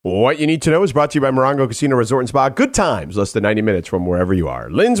What you need to know is brought to you by Morongo Casino Resort and Spa. Good times, less than 90 minutes from wherever you are.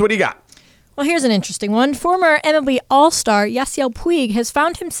 Linz, what do you got? Well, here's an interesting one. Former MLB All-Star Yasiel Puig has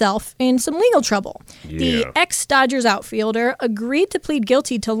found himself in some legal trouble. Yeah. The ex-Dodgers outfielder agreed to plead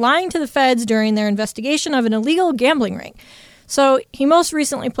guilty to lying to the feds during their investigation of an illegal gambling ring. So he most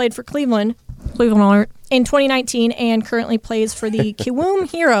recently played for Cleveland Alert, in 2019 and currently plays for the Kiwoom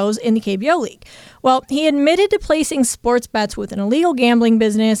Heroes in the KBO League. Well, he admitted to placing sports bets with an illegal gambling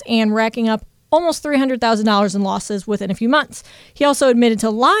business and racking up almost $300,000 in losses within a few months. He also admitted to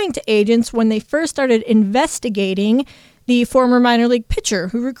lying to agents when they first started investigating the former minor league pitcher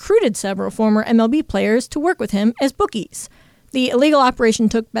who recruited several former MLB players to work with him as bookies. The illegal operation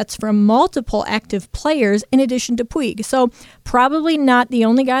took bets from multiple active players in addition to Puig. So probably not the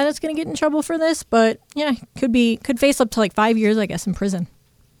only guy that's going to get in trouble for this, but yeah, could face up to like 5 years, I guess, in prison.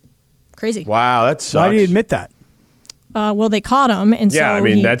 Crazy. Wow, that sucks. Why do you admit that? Well, they caught him, and yeah, so I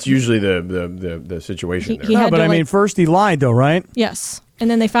mean that's usually the situation there. He but I mean, first he lied, though, right? Yes, and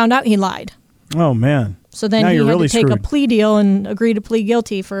then they found out he lied. Oh man. So then now he you're had really to take screwed. a plea deal and agree to plead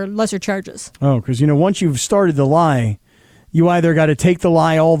guilty for lesser charges. Oh, because once you've started the lie, you either got to take the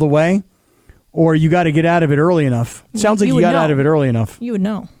lie all the way, or you got to get out of it early enough. Sounds like you got out of it early enough. You would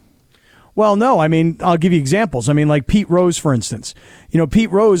know. Well, no, I mean, I'll give you examples. I mean, like Pete Rose, for instance.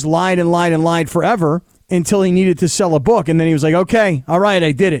 Pete Rose lied and lied and lied forever until he needed to sell a book. And then he was like, okay, all right,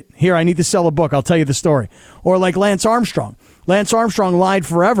 I did it. Here, I need to sell a book. I'll tell you the story. Or like Lance Armstrong. Lance Armstrong lied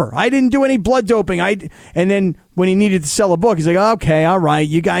forever. I didn't do any blood doping. And then when he needed to sell a book, he's like, okay, all right,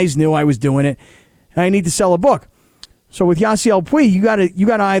 you guys knew I was doing it. I need to sell a book. So with Yasiel Puig, you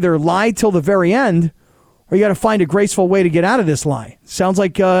got to either lie till the very end, or you got to find a graceful way to get out of this lie. Sounds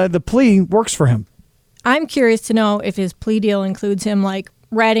like the plea works for him. I'm curious to know if his plea deal includes him like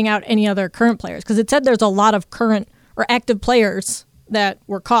ratting out any other current players, because it said there's a lot of current or active players that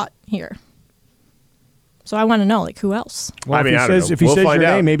were caught here. So I want to know, like, who else? Well, I mean, if he says your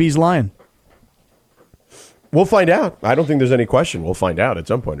name, maybe he's lying. We'll find out. I don't think there's any question. We'll find out at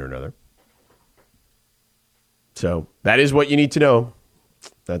some point or another. So that is what you need to know.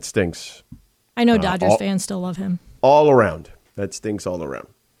 That stinks. I know Dodgers fans still love him. All around. That stinks all around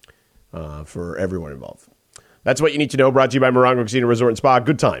for everyone involved. That's what you need to know. Brought to you by Morongo Casino Resort and Spa.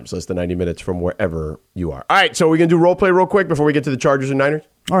 Good times. Less than 90 minutes from wherever you are. All right, so we're going to do role play real quick before we get to the Chargers and Niners?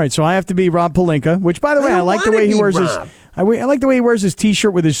 All right, so I have to be Rob Pelinka, which, by the way, I like the way he wears I like the way he wears his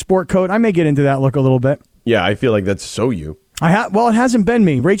T-shirt with his sport coat. I may get into that look a little bit. Yeah, I feel like that's so you. Well, it hasn't been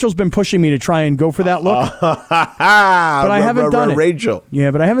me. Rachel's been pushing me to try and go for that look. But I haven't done it. Rachel. Yeah,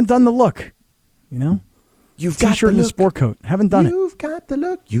 but I haven't done the look. You've got T-shirt the and look. the sport coat. Haven't done it. You've got the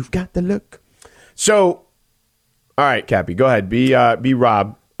look. You've got the look. So, all right, Cappy, go ahead. Be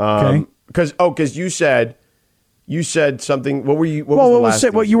Rob. Okay. Because you said something. What were you? What was the last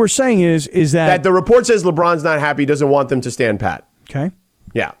thing? What you were saying is that the report says LeBron's not happy. Doesn't want them to stand pat. Okay.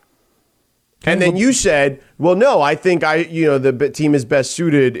 Yeah. And then you said, well, no, I think the team is best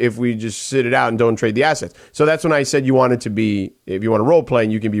suited if we just sit it out and don't trade the assets. So that's when I said you wanted to be, if you want to role play,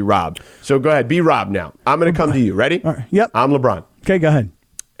 and you can be Rob. So go ahead, be Rob now. I'm going to come to you. Ready? All right. Yep. I'm LeBron. Okay, go ahead.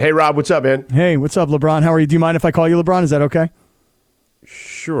 Hey, Rob, what's up, man? Hey, what's up, LeBron? How are you? Do you mind if I call you LeBron? Is that okay?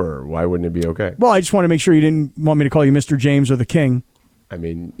 Sure. Why wouldn't it be okay? Well, I just want to make sure you didn't want me to call you Mr. James or the King. I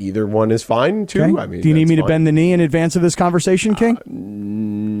mean, either one is fine, too. Okay. I mean, do you need me to fine. bend the knee in advance of this conversation,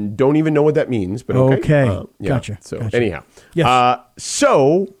 King? Don't even know what that means, but okay. Okay. Yeah. Gotcha. So Gotcha. anyhow. Yes.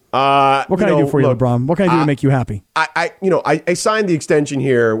 What can I do for you, LeBron? What can I do to make you happy? I signed the extension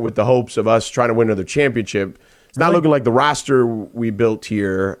here with the hopes of us trying to win another championship. It's not looking like the roster we built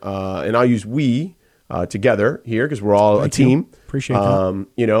here, and I'll use we together here because we're all a team. Appreciate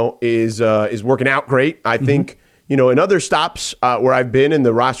that. Is working out great. I think, in other stops where I've been and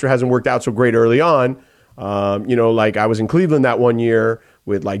the roster hasn't worked out so great early on, like I was in Cleveland that one year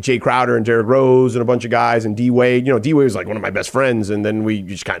with like Jay Crowder and Derrick Rose and a bunch of guys and D-Wade. D-Wade was like one of my best friends, and then we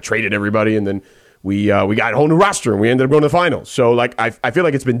just kind of traded everybody, and then we got a whole new roster, and we ended up going to the finals. So like I feel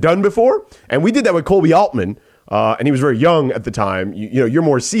like it's been done before, and we did that with Colby Altman, and he was very young at the time. You're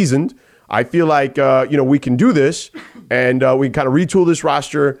more seasoned. I feel like we can do this, and we can kind of retool this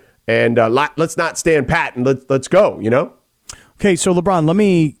roster, and let's not stand pat and let's go. Okay, so LeBron, let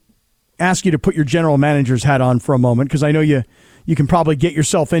me ask you to put your general manager's hat on for a moment, because I know you can probably get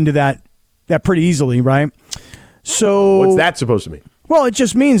yourself into that pretty easily, right? So what's that supposed to mean? Well, it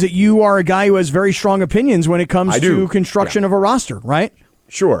just means that you are a guy who has very strong opinions when it comes to construction of a roster, right?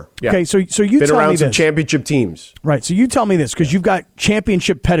 Sure. Yeah. Okay, so you been tell me around some this. championship teams, right? So you tell me this, because you've got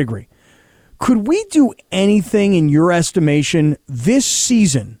championship pedigree. Could we do anything in your estimation this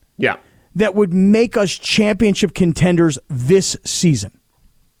season? Yeah. That would make us championship contenders this season?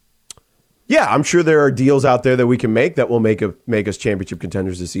 Yeah, I'm sure there are deals out there that we can make that will make us championship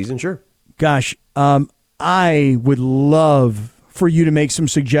contenders this season. Sure. Gosh, I would love for you to make some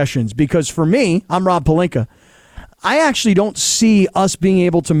suggestions because for me, I'm Rob Pelinka. I actually don't see us being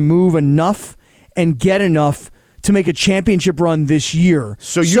able to move enough and get enough to make a championship run this year.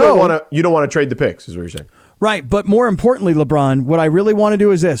 So you don't want to trade the picks, is what you're saying. Right, but more importantly, LeBron, what I really want to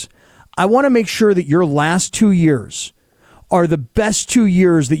do is this. I want to make sure that your last 2 years are the best 2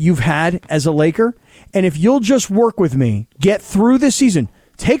 years that you've had as a Laker. And if you'll just work with me, get through this season,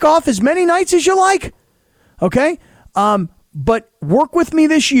 take off as many nights as you like, okay? But work with me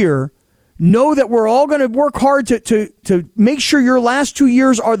this year. Know that we're all going to work hard to make sure your last 2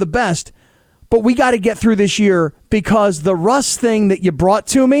 years are the best. But we got to get through this year because the Russ thing that you brought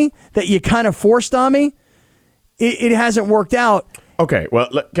to me, that you kind of forced on me, it hasn't worked out. Okay, well,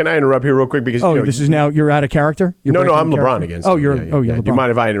 can I interrupt here real quick? Because this is now you're out of character. I'm LeBron again. You're LeBron. Do you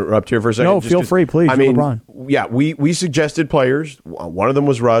mind if I interrupt here for a second? No, feel free, please. I mean, LeBron. Yeah, we suggested players. One of them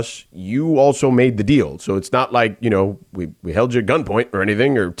was Russ. You also made the deal, so it's not like we held you at gunpoint or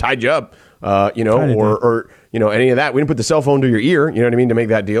anything or tied you up, or any of that. We didn't put the cell phone to your ear. You know what I mean, to make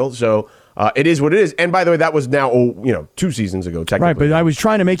that deal. So it is what it is. And by the way, that was now 2 seasons ago, technically. Right, but I was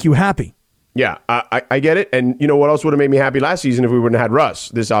trying to make you happy. Yeah, I get it. And you know what else would have made me happy last season if we wouldn't have had Russ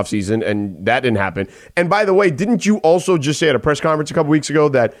this offseason, and that didn't happen. And by the way, didn't you also just say at a press conference a couple weeks ago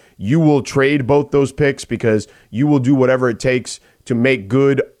that you will trade both those picks because you will do whatever it takes to make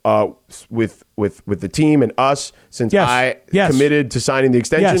good with the team and us since I committed to signing the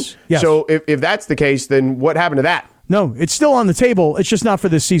extension? Yes. So if that's the case, then what happened to that? No, it's still on the table. It's just not for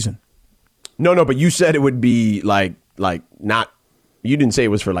this season. No, but you said it would be like not. You didn't say it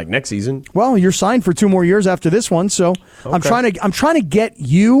was for like next season. Well, you're signed for 2 more years after this one, so okay. I'm trying to get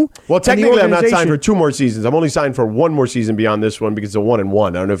you. Well, technically, I'm not signed for 2 more seasons. I'm only signed for 1 more season beyond this one because it's a 1-1.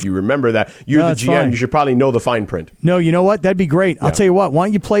 I don't know if you remember that. You're the GM. Fine. You should probably know the fine print. No, you know what? That'd be great. Yeah. I'll tell you what. Why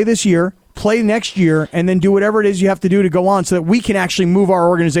don't you play this year, play next year, and then do whatever it is you have to do to go on, so that we can actually move our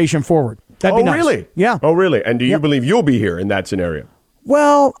organization forward. That'd be nice. Oh, really? Yeah. Oh, really? And do you believe you'll be here in that scenario?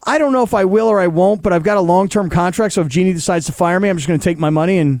 Well, I don't know if I will or I won't, but I've got a long-term contract, so if Jeannie decides to fire me, I'm just going to take my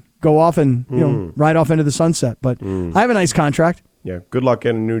money and go off and ride off into the sunset. But I have a nice contract. Yeah, good luck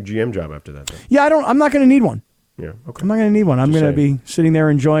getting a new GM job after that. Then. Yeah, I'm not going to need one. Yeah, okay. I'm not going to need one. I'm going to be sitting there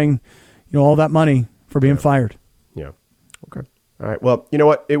enjoying, all that money for being fired. Yeah. Okay. All right. Well, you know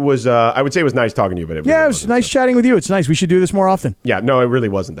what? It was. I would say it was nice talking to you, but it was nice chatting with you. It's nice. We should do this more often. Yeah. No, it really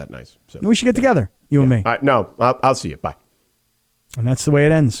wasn't that nice. So we should get together, you and me. No, I'll see you. Bye. And that's the way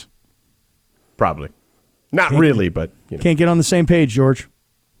it ends. Probably. Not really, but can't get on the same page, George.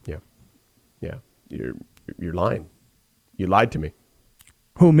 Yeah. You're lying. You lied to me.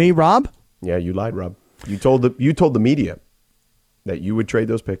 Who, me, Rob? Yeah, you lied, Rob. You told the media that you would trade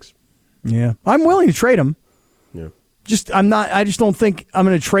those picks. Yeah. I'm willing to trade them. Yeah. I just don't think I'm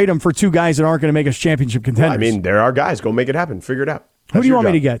going to trade them for 2 guys that aren't going to make us championship contenders. Well, I mean, there are guys. Go make it happen. Figure it out. Who do you want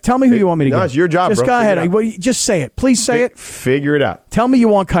me to get? Tell me who you want me to get. No, it's your job, just bro. Go ahead. Just say it. Please say it. Figure it out. Tell me you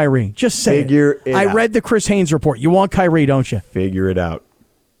want Kyrie. Just say it. I read the Chris Haynes report. You want Kyrie, don't you? Figure it out.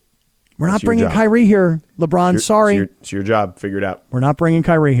 We're not bringing Kyrie here, LeBron. Sorry. It's your job. Figure it out. We're not bringing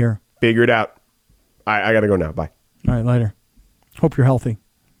Kyrie here. Figure it out. I got to go now. Bye. All right, later. Hope you're healthy.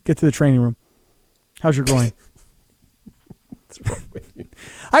 Get to the training room. How's your groin? What's wrong with you?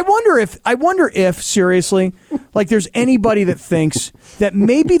 I wonder if seriously, like there's anybody that thinks that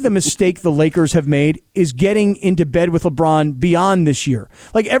maybe the mistake the Lakers have made is getting into bed with LeBron beyond this year.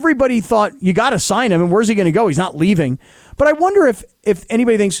 Like everybody thought you got to sign him and where's he going to go? He's not leaving. But I wonder if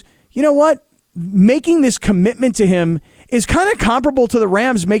anybody thinks, you know what? Making this commitment to him is kind of comparable to the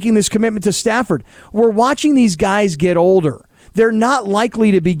Rams making this commitment to Stafford. We're watching these guys get older. They're not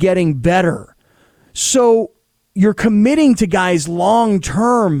likely to be getting better. So you're committing to guys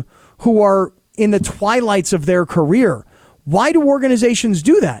long-term who are in the twilights of their career. Why do organizations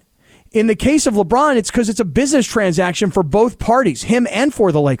do that? In the case of LeBron, it's because it's a business transaction for both parties, him and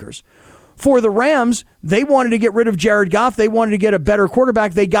for the Lakers. For the Rams, they wanted to get rid of Jared Goff. They wanted to get a better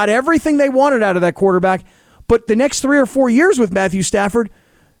quarterback. They got everything they wanted out of that quarterback. But the next 3 or 4 years with Matthew Stafford,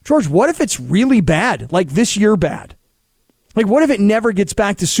 George, what if it's really bad, like this year bad? Like what if it never gets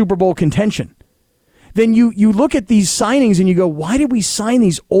back to Super Bowl contention? Then you look at these signings and you go, why did we sign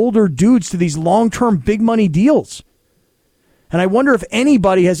these older dudes to these long-term big money deals? And I wonder if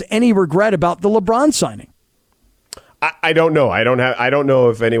anybody has any regret about the LeBron signing. I don't know. I don't know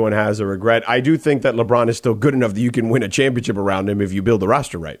if anyone has a regret. I do think that LeBron is still good enough that you can win a championship around him if you build the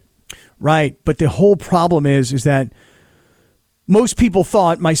roster right. Right. But the whole problem is that most people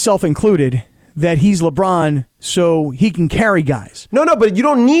thought, myself included, that he's LeBron so he can carry guys. No, but you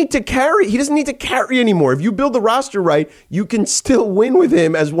don't need to carry. He doesn't need to carry anymore. If you build the roster right, you can still win with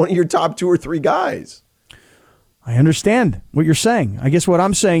him as one of your top 2 or 3 guys. I understand what you're saying. I guess what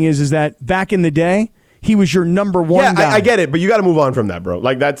I'm saying is that back in the day, he was your number one guy. I get it, but you got to move on from that, bro.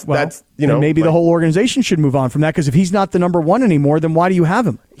 Like that's maybe the whole organization should move on from that, because if he's not the number one anymore, then why do you have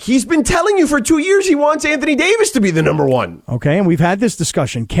him? He's been telling you for 2 years he wants Anthony Davis to be the number one. Okay, and we've had this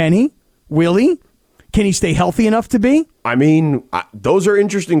discussion. Can he? Will he? Can he stay healthy enough to be? I mean, those are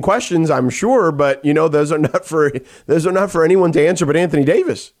interesting questions, I'm sure, but those are not for anyone to answer but Anthony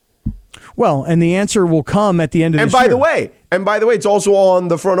Davis. Well, and the answer will come at the end of this year. And by the way, it's also on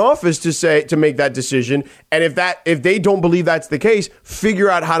the front office to make that decision. And if they don't believe that's the case, figure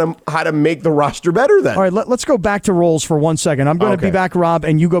out how to make the roster better then. All right, let's go back to roles for 1 second. I'm going to be back, Rob,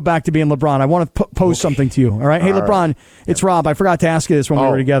 and you go back to being LeBron. I want to pose something to you. All right, hey, LeBron, it's Rob. I forgot to ask you this when we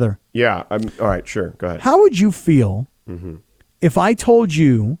were together. Yeah. All right, sure. Go ahead. How would you feel if I told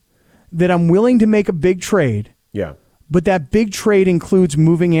you that I'm willing to make a big trade? Yeah. But that big trade includes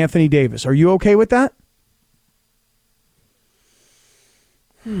moving Anthony Davis. Are you okay with that?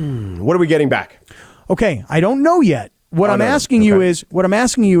 What are we getting back? Okay, I don't know yet. What I'm asking you is,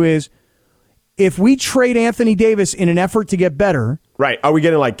 if we trade Anthony Davis in an effort to get better, right? Are we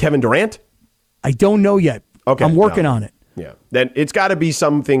getting like Kevin Durant? I don't know yet. Okay, I'm working on it. Yeah, then it's got to be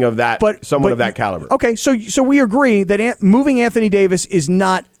something of that, someone of that caliber. Okay, so we agree that moving Anthony Davis is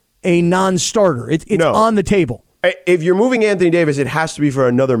not a non-starter. It's on the table. If you're moving Anthony Davis, it has to be for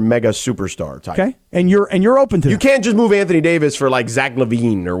another mega superstar type. Okay, and you're open to that. You can't just move Anthony Davis for like Zach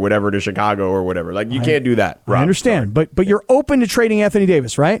LaVine or whatever to Chicago or whatever. Like you can't do that. Rob. I understand, but you're open to trading Anthony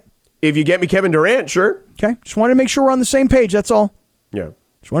Davis, right? If you get me Kevin Durant, sure. Okay, just wanted to make sure we're on the same page. That's all. Yeah.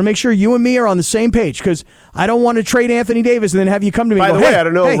 Just want to make sure you and me are on the same page, because I don't want to trade Anthony Davis and then have you come to me. By and the go, way, hey, I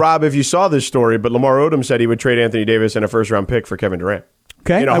don't know, hey. Rob, if you saw this story, but Lamar Odom said he would trade Anthony Davis and a first-round pick for Kevin Durant.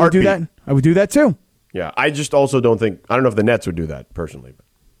 Okay, I would do that. I would do that too. Yeah, I just also don't know if the Nets would do that personally.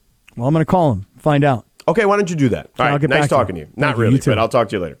 Well, I'm going to call him, find out. Okay, why don't you do that? All right, nice talking to you. Not really, but I'll talk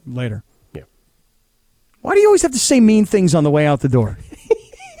to you later. Later. Yeah. Why do you always have to say mean things on the way out the door?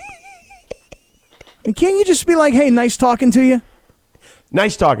 And can't you just be like, hey, nice talking to you?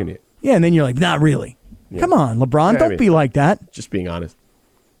 Nice talking to you. Yeah, and then you're like, not really. Yeah. Come on, LeBron, don't be like that. Just being honest.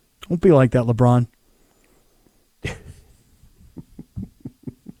 Don't be like that, LeBron.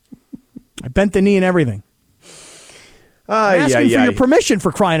 I bent the knee and everything. I'm asking for your permission,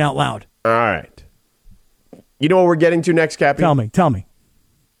 for crying out loud. All right. You know what we're getting to next, Cappy? Tell me.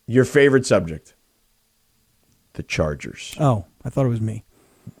 Your favorite subject. The Chargers. Oh, I thought it was me.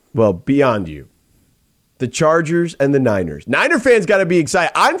 Well, beyond you. The Chargers and the Niners. Niner fans got to be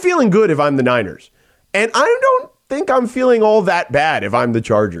excited. I'm feeling good if I'm the Niners. And I don't think I'm feeling all that bad if I'm the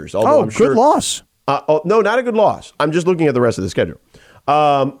Chargers. Although I'm sure, good loss. No, not a good loss. I'm just looking at the rest of the schedule.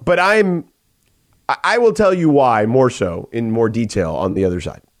 But I will tell you why more so in more detail on the other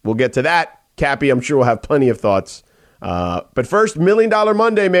side. We'll get to that. Cappy, I'm sure we'll have plenty of thoughts. But first, $1 Million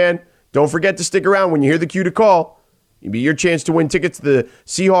Monday, man. Don't forget to stick around when you hear the cue to call. It'll be your chance to win tickets to the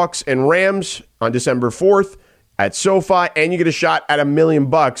Seahawks and Rams on December 4th at SoFi, and you get a shot at $1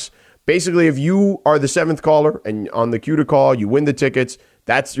 million. Basically, if you are the 7th caller and on the cue to call, you win the tickets.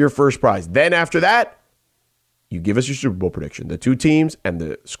 That's your first prize. Then after that, you give us your Super Bowl prediction, the 2 teams and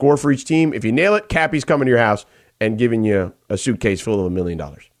the score for each team. If you nail it, Cappy's coming to your house and giving you a suitcase full of $1 million.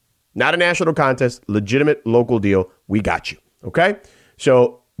 Not a national contest, legitimate local deal. We got you. Okay?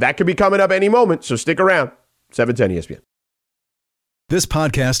 So that could be coming up any moment, so stick around. 710 ESPN. This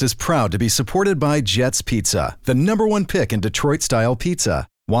podcast is proud to be supported by Jets Pizza, the #1 pick in Detroit-style pizza.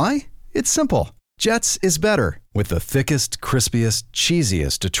 Why? It's simple. Jets is better. With the thickest, crispiest,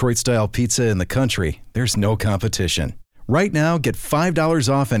 cheesiest Detroit-style pizza in the country, there's no competition. Right now, get $5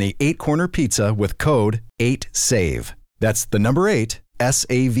 off any 8-corner pizza with code 8SAVE. That's the number 8,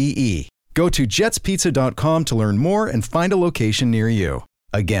 S-A-V-E. Go to jetspizza.com to learn more and find a location near you.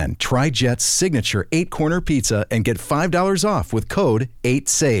 Again, try Jet's signature 8-corner pizza and get $5 off with code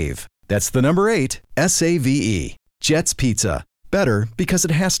 8SAVE. That's the number 8, S-A-V-E. Jet's Pizza. Better because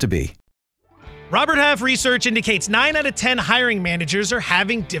it has to be. Robert Half research indicates 9 out of 10 hiring managers are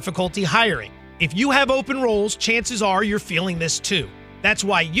having difficulty hiring. If you have open roles, chances are you're feeling this too. That's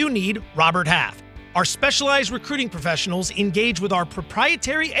why you need Robert Half. Our specialized recruiting professionals engage with our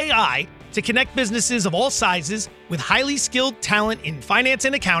proprietary AI to connect businesses of all sizes with highly skilled talent in finance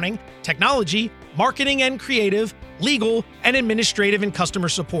and accounting, technology, marketing and creative, legal, and administrative and customer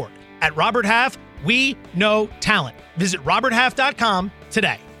support. At Robert Half, we know talent. Visit roberthalf.com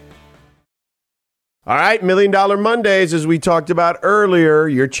today. All right, $1 Million Mondays, as we talked about earlier,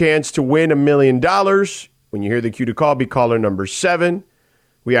 your chance to win $1 million. When you hear the cue to call, be caller number 7.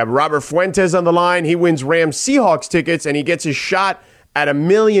 We have Robert Fuentes on the line. He wins Rams Seahawks tickets, and he gets his shot at $1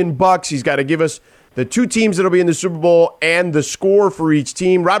 million. He's got to give us the 2 teams that'll be in the Super Bowl and the score for each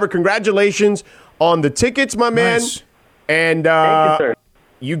team. Robert, congratulations on the tickets, my man. Nice. And Thank you, sir.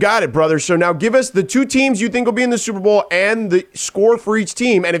 you got it, brother. So now give us the 2 teams you think will be in the Super Bowl and the score for each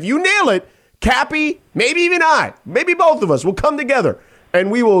team. And if you nail it, Cappy, maybe even I, maybe both of us will come together and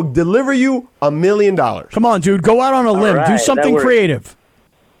we will deliver you $1 million. Come on, dude. Go out on a limb. right, Do that something works. creative.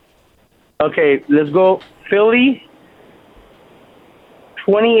 Okay, let's go. Philly,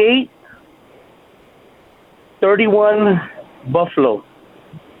 28, 31, Buffalo.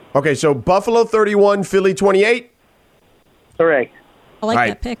 Okay, so Buffalo 31, Philly 28. Correct. I like Right.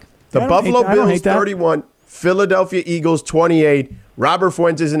 that pick. The I don't Buffalo hate that. I don't Bills hate that. 31, Philadelphia Eagles 28. Robert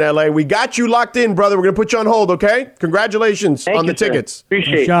Fuentes in LA. We got you locked in, brother. We're going to put you on hold, okay? Congratulations Thank on you, the sir. tickets.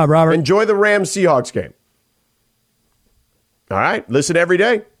 Appreciate Nice it. job, Robert. Enjoy the Rams Seahawks game. All right, listen every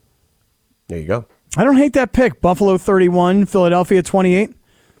day. There you go. I don't hate that pick. Buffalo 31, Philadelphia 28.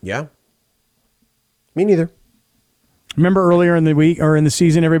 Yeah. Me neither. Remember earlier in the week or in the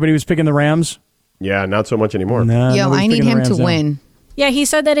season, everybody was picking the Rams? Yeah, not so much anymore. Nah, Yo, nobody's I need picking the him to Rams now. win. Yeah, he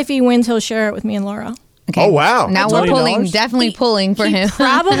said that if he wins, he'll share it with me and Laura. Okay. Oh, wow. Now $1 we're million? pulling, definitely pulling for He him.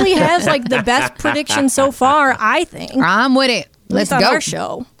 probably has like the best prediction so far, I think. I'm with it. At Let's least on go. our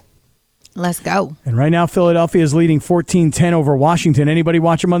show. Let's go. And right now, Philadelphia is leading 14-10 over Washington. Anybody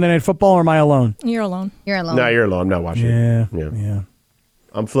watching Monday Night Football, or am I alone? You're alone. You're alone. No, you're alone. I'm not watching. Yeah.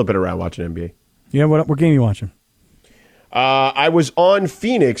 I'm flipping around watching NBA. Yeah, what game are you watching? I was on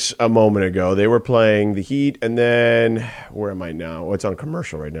Phoenix a moment ago. They were playing the Heat, and then where am I now? Oh, it's on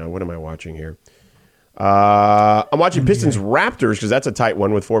commercial right now. What am I watching here? I'm watching Pistons Raptors because that's a tight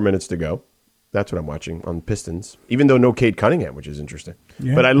one with 4 minutes to go. That's what I'm watching on Pistons. Even though no Cade Cunningham, which is interesting.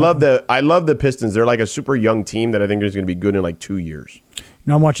 Yeah. But I love the Pistons. They're like a super young team that I think is going to be good in like 2 years.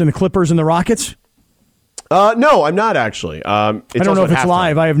 Now I'm watching the Clippers and the Rockets. No, I'm not actually. It's I don't also know if at it's halftime.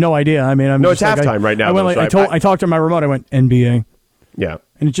 live. I have no idea. I mean, I'm No, just it's like, halftime right now, I went though, like, so I talked to my remote. I went NBA, Yeah.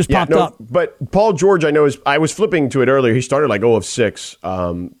 and it just Yeah, popped no, up. But Paul George, I know, I was flipping to it earlier. He started like 0 of 6,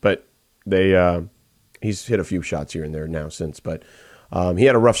 but he's hit a few shots here and there now since. But he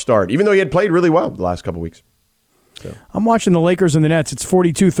had a rough start, even though he had played really well the last couple weeks. I'm watching the Lakers and the Nets. It's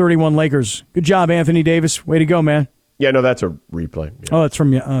 42-31 Lakers. Good job, Anthony Davis. Way to go, man. Yeah, no, that's a replay. Yeah, Oh, that's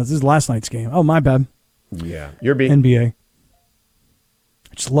from this is last night's game. Oh, my bad. yeah. You're being. NBA.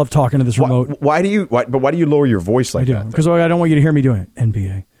 I just love talking to this remote. Why do you lower your voice I like do that? because I don't want you to hear me doing it.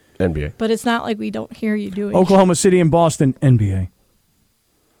 NBA. NBA. But it's not like we don't hear you do it. Oklahoma City and Boston. NBA.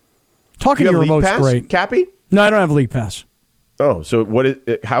 Talking You to have your league remote's pass, great. Cappy? No, I don't have a league pass. Oh, so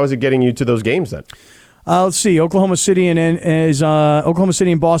how is it getting you to those games then? Let's see. Oklahoma City and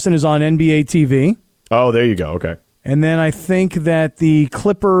Boston is on NBA TV. Oh, there you go. Okay. And then I think that the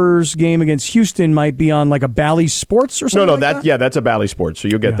Clippers game against Houston might be on like a Bally Sports or something. No, like that. that's a Bally Sports, so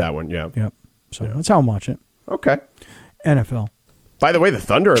you'll get that one. Yeah. Yep. So that's how I'm watching it. Okay. NFL. By the way, the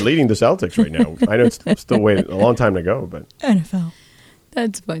Thunder are leading the Celtics right now. I know it's still a long time to go, but NFL.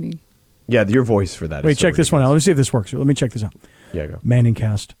 That's funny. yeah, your voice for that. Wait, is so check this one out. Let me see if this works. Let me check this out. ridiculous. Yeah, go. Manning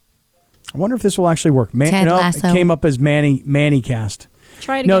cast. I wonder if this will actually work. Ted It Lasso. came up as Manny cast.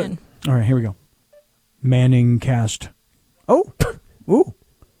 Try it No. again. All right, here we go. Manning cast. Oh. Ooh.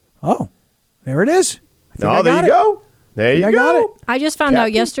 Oh. There it is. I think I Oh, there got you it. go. There you I go. got it. I just found out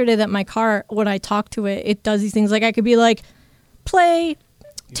Captain? yesterday that my car, when I talk to it, it does these things. Like I could be like, play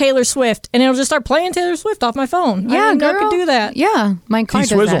Taylor Swift, and it'll just start playing Taylor Swift off my phone. I Yeah, didn't know girl. it could do that. Yeah, my car does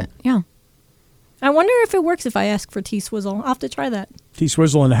T-Swizzle. that. Yeah. I wonder if it works if I ask for T-Swizzle. I'll have to try that.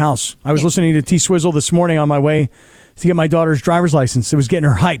 T-Swizzle in the house. I was listening to T-Swizzle this morning on my way to get my daughter's driver's license. It was getting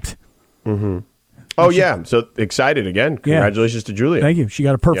her hyped. Oh, yeah. So excited again. Congratulations to Julia. Thank you. She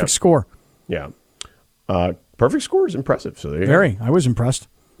got a perfect Yeah. score. Yeah. Perfect score is impressive. So there you Very. I was impressed.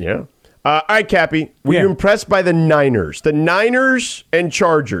 go. Yeah. All right, Cappy. Were Yeah. you impressed by the Niners? The Niners and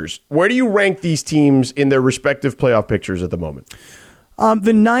Chargers. Where do you rank these teams in their respective playoff pictures at the moment?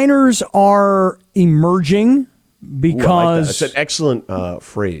 The Niners are emerging because. Ooh, I like that. That's an excellent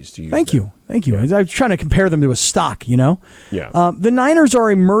phrase to use. Thank there. you. Thank you. I was trying to compare them to a stock, you know? Yeah. The Niners are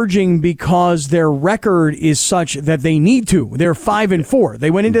emerging because their record is such that they need to. They're 5-4. They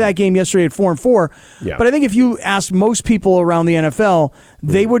went into that game yesterday at 4-4. Yeah. But I think if you ask most people around the NFL,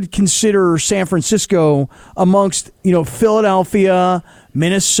 they would consider San Francisco amongst, Philadelphia,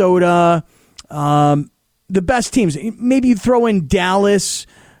 Minnesota, the best teams. Maybe you throw in Dallas,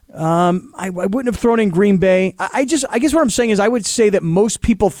 I wouldn't have thrown in Green Bay. I guess what I'm saying is I would say that most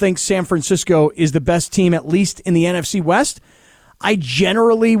people think San Francisco is the best team, at least in the NFC West. I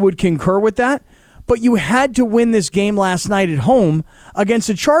generally would concur with that. But you had to win this game last night at home against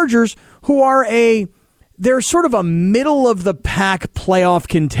the Chargers, who are they're sort of a middle-of-the-pack playoff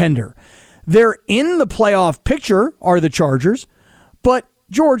contender. They're in the playoff picture, are the Chargers. But,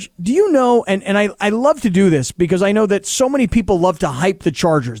 George, do you know, and I love to do this because I know that so many people love to hype the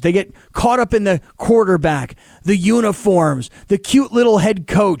Chargers. They get caught up in the quarterback, the uniforms, the cute little head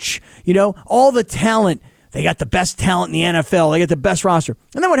coach, all the talent. They got the best talent in the NFL. They got the best roster.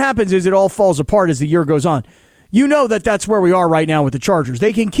 And then what happens is it all falls apart as the year goes on. You know that's where we are right now with the Chargers.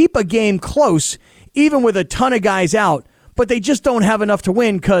 They can keep a game close even with a ton of guys out, but they just don't have enough to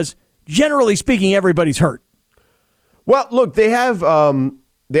win because, generally speaking, everybody's hurt. Well, look, they have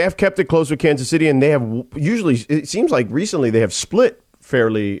kept it close with Kansas City, and they have usually, it seems like recently they have split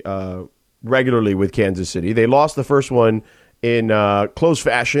fairly regularly with Kansas City. They lost the first one in close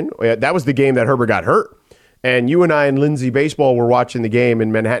fashion. That was the game that Herbert got hurt. And you and I and Lindsay Baseball were watching the game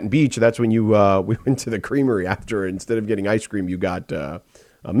in Manhattan Beach. That's when we went to the creamery after. Instead of getting ice cream, you got a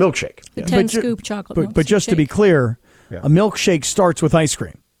milkshake. The 10-scoop chocolate milk. But just to be clear, a milkshake starts with ice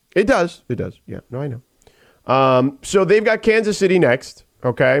cream. It does. It does. Yeah. No, I know. So they've got Kansas City next.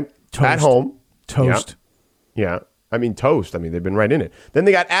 Okay. Toast. At home. Toast. Yeah. I mean, toast. I mean, they've been right in it. Then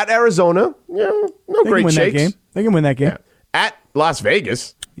they got at Arizona. Yeah. No great shakes. They can win that game. Yeah. At Las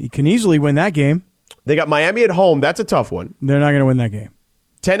Vegas. You can easily win that game. They got Miami at home. That's a tough one. They're not going to win that game.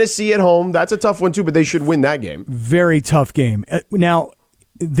 Tennessee at home. That's a tough one, too, but they should win that game. Very tough game. Now,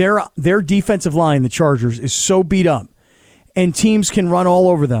 their defensive line, the Chargers, is so beat up, and teams can run all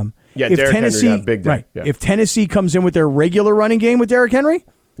over them. Yeah, Derrick Henry got a big day. Right. Yeah. If Tennessee comes in with their regular running game with Derrick Henry,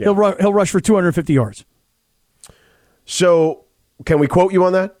 he'll rush for 250 yards. So, can we quote you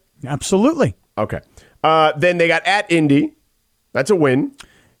on that? Absolutely. Okay. Then they got at Indy. That's a win.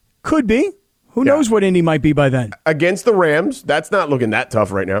 Could be. Who knows what Indy might be by then? Against the Rams. That's not looking that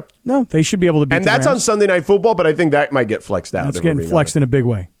tough right now. No, they should be able to beat and the that's Rams. on Sunday Night Football, but I think that might get flexed out. That's getting flexed in a big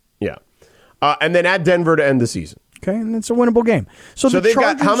way. Yeah. And then at Denver to end the season. Okay, and it's a winnable game. So they've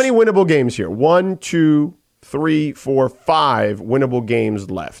got how many winnable games here? 1, 2, 3, 4, 5 winnable games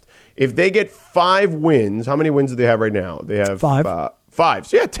left. If they get 5 wins, how many wins do they have right now? They have 5. 5.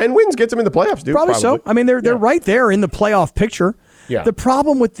 So 10 wins gets them in the playoffs, dude. Probably so. I mean, they're right there in the playoff picture. Yeah. The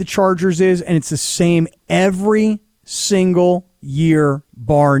problem with the Chargers is, and it's the same every single year,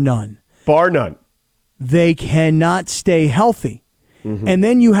 bar none. Bar none. They cannot stay healthy. Mm-hmm. And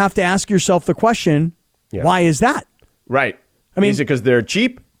then you have to ask yourself the question, why is that? Right. I mean, is it because they're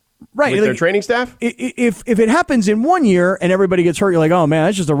cheap? Right. With their training staff? If it happens in 1 year and everybody gets hurt, you're like, oh, man,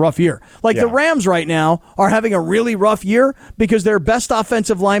 that's just a rough year. Like the Rams right now are having a really rough year because their best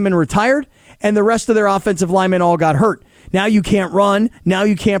offensive lineman retired and the rest of their offensive linemen all got hurt. Now you can't run. Now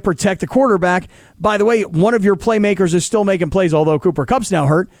you can't protect the quarterback. By the way, one of your playmakers is still making plays, although Cooper Kupp's now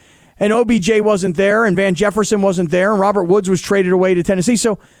hurt. And OBJ wasn't there, and Van Jefferson wasn't there, and Robert Woods was traded away to Tennessee.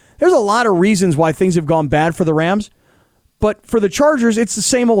 So there's a lot of reasons why things have gone bad for the Rams. But for the Chargers, it's the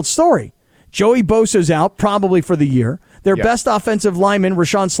same old story. Joey Bosa's out, probably for the year. Their best offensive lineman,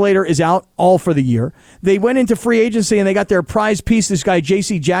 Rashawn Slater, is out all for the year. They went into free agency and they got their prize piece, this guy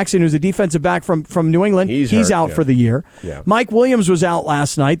J.C. Jackson, who's a defensive back from New England. He's out for the year. Yeah. Mike Williams was out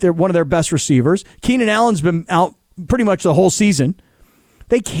last night. They're one of their best receivers. Keenan Allen's been out pretty much the whole season.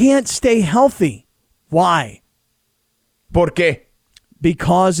 They can't stay healthy. Why? ¿Por qué?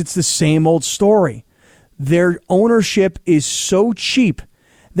 Because it's the same old story. Their ownership is so cheap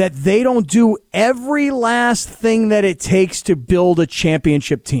that they don't do every last thing that it takes to build a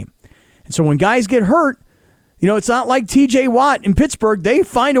championship team. And so when guys get hurt, it's not like TJ Watt in Pittsburgh. They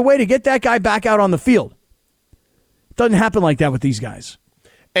find a way to get that guy back out on the field. It doesn't happen like that with these guys.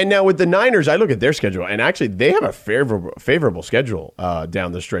 And now with the Niners, I look at their schedule, and actually they have a favorable schedule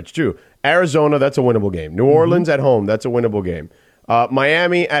down the stretch too. Arizona, that's a winnable game. New Orleans at home, that's a winnable game.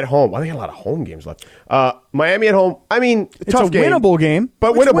 Miami at home. Well, they got a lot of home games left. Miami at home. I mean, it's tough a winnable game,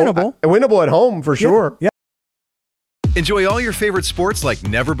 but winnable. Winnable at home for sure. Yeah. Enjoy all your favorite sports like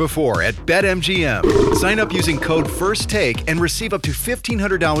never before at BetMGM. Sign up using code FIRSTTAKE and receive up to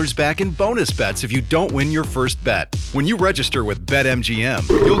 $1,500 back in bonus bets if you don't win your first bet. When you register with BetMGM,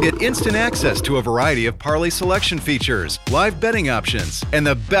 you'll get instant access to a variety of parlay selection features, live betting options, and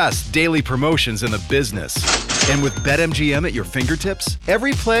the best daily promotions in the business. And with BetMGM at your fingertips,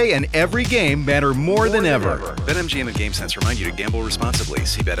 every play and every game matter more than ever. BetMGM and GameSense remind you to gamble responsibly.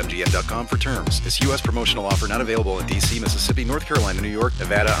 See BetMGM.com for terms. This U.S. promotional offer not available in D.C., Mississippi, North Carolina, New York,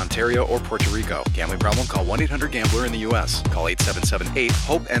 Nevada, Ontario, or Puerto Rico. Gambling problem? Call 1-800-GAMBLER in the U.S. Call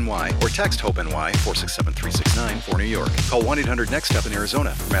 877-8-HOPE-NY or text HOPE-NY 467-369 for New York. Call 1-800-NEXT-STEP in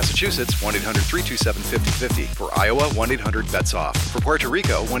Arizona. For Massachusetts, 1-800-327-5050. For Iowa, 1-800-BETS-OFF. For Puerto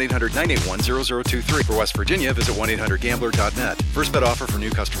Rico, 1-800-981-0023. For West Virginia, visit 1-800-GAMBLER.net. First bet offer for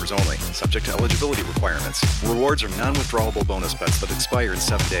new customers only. Subject to eligibility requirements. Rewards are non-withdrawable bonus bets that expire in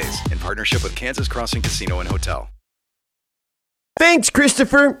 7 days. In partnership with Kansas Crossing Casino and Hotel. Thanks,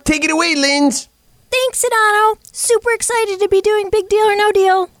 Christopher. Take it away, Linz. Thanks, Sedano. Super excited to be doing Big Deal or No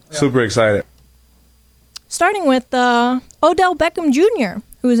Deal. Super excited. Starting with Odell Beckham Jr.,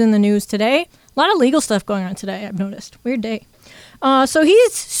 who's in the news today. A lot of legal stuff going on today, I've noticed. Weird day. So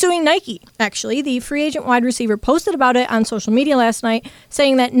he's suing Nike, actually. The free agent wide receiver posted about it on social media last night,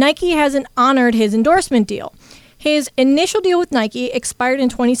 saying that Nike hasn't honored his endorsement deal. His initial deal with Nike expired in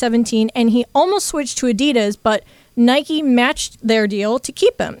 2017, and he almost switched to Adidas, but Nike matched their deal to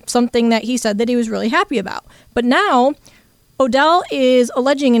keep him, something that he said that he was really happy about. But now, Odell is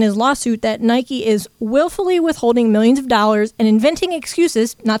alleging in his lawsuit that Nike is willfully withholding millions of dollars and inventing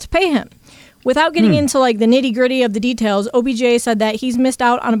excuses not to pay him. Without getting into like the nitty-gritty of the details, OBJ said that he's missed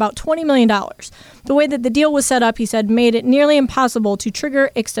out on about $20 million. The way that the deal was set up, he said, made it nearly impossible to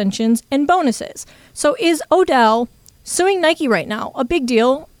trigger extensions and bonuses. So is Odell suing Nike right now a big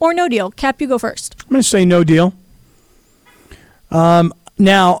deal or no deal? Cap, you go first. I'm going to say no deal.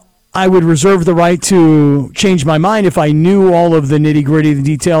 Now, I would reserve the right to change my mind if I knew all of the nitty-gritty, the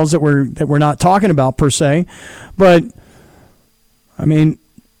details that we're not talking about per se. But, I mean,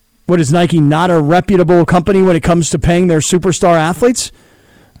 what, is Nike not a reputable company when it comes to paying their superstar athletes?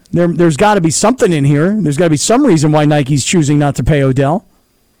 There's got to be something in here. There's got to be some reason why Nike's choosing not to pay Odell.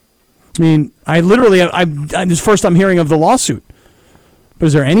 I mean, this is first I'm hearing of the lawsuit. But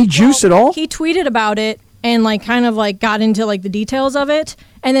is there any juice at all? He tweeted about it and like kind of like got into like the details of it.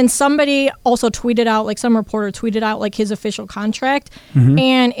 And then somebody also tweeted out, like some reporter tweeted out like his official contract. Mm-hmm.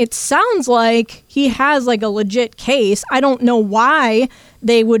 And it sounds like he has like a legit case. I don't know why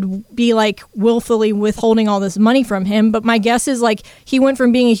they would be like willfully withholding all this money from him. But my guess is like he went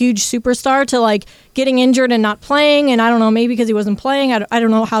from being a huge superstar to like getting injured and not playing. And I don't know, maybe because he wasn't playing. I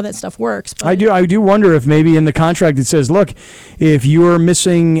don't know how that stuff works. But I do wonder if maybe in the contract it says, look, if you're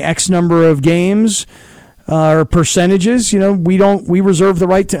missing X number of games or percentages, we reserve the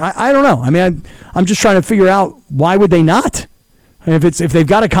right to. I don't know. I mean, I'm just trying to figure out why would they not? If they've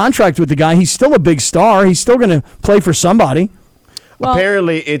got a contract with the guy, he's still a big star. He's still going to play for somebody. Well,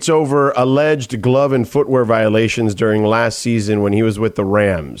 apparently, it's over alleged glove and footwear violations during last season when he was with the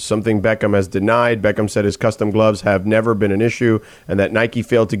Rams, something Beckham has denied. Beckham said his custom gloves have never been an issue and that Nike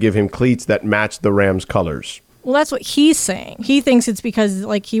failed to give him cleats that matched the Rams' colors. Well, that's what he's saying. He thinks it's because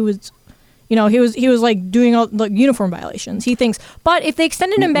like he was like doing all the uniform violations. He thinks, but if they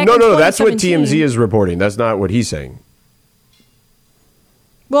extended him back, no, that's what TMZ is reporting. That's not what he's saying.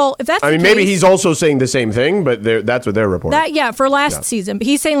 Well, if that's, maybe he's also saying the same thing, but that's what they're reporting. For last season. But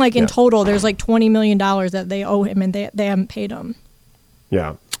he's saying like in total, there's like $20 million that they owe him, and they haven't paid him.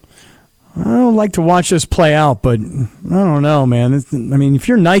 Yeah. I don't like to watch this play out, but I don't know, man. If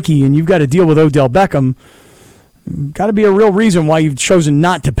you're Nike and you've got to deal with Odell Beckham, got to be a real reason why you've chosen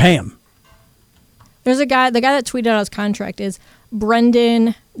not to pay him. There's the guy that tweeted out his contract is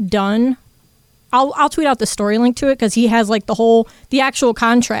Brendan Dunn. I'll tweet out the story link to it because he has like the actual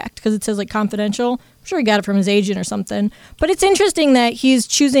contract because it says like confidential. I'm sure he got it from his agent or something. But it's interesting that he's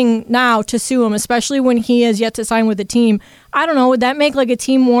choosing now to sue him, especially when he has yet to sign with the team. I don't know. Would that make like a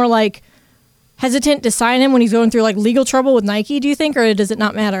team more like hesitant to sign him when he's going through like legal trouble with Nike, do you think, or does it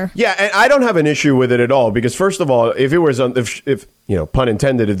not matter? Yeah, and I don't have an issue with it at all because first of all, if it was if pun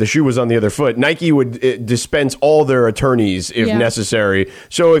intended, if the shoe was on the other foot, Nike would dispense all their attorneys if necessary.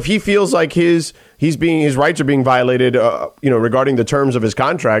 So if he feels like his rights are being violated, regarding the terms of his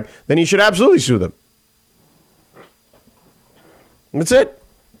contract, then he should absolutely sue them. That's it.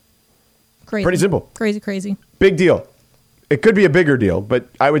 Crazy. Pretty simple. Crazy. Big deal. It could be a bigger deal, but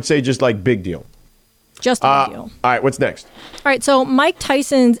I would say just like big deal. Just a big deal. All right, what's next? All right, so Mike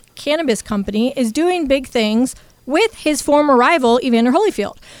Tyson's cannabis company is doing big things with his former rival, Evander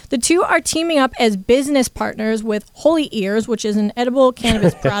Holyfield. The two are teaming up as business partners with Holy Ears, which is an edible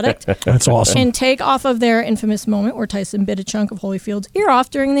cannabis product. That's awesome. And take off of their infamous moment where Tyson bit a chunk of Holyfield's ear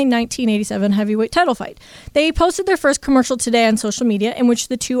off during the 1987 heavyweight title fight. They posted their first commercial today on social media in which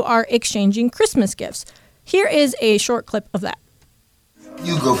the two are exchanging Christmas gifts. Here is a short clip of that.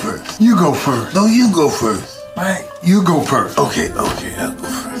 You go first. You go first. No, you go first. Mike, you go first. Okay, I'll go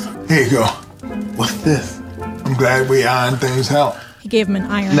first. Here you go. What's this? I'm glad we ironed things out. He gave him an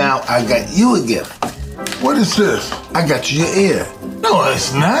iron. Now I got you a gift. What is this? I got you your ear. No,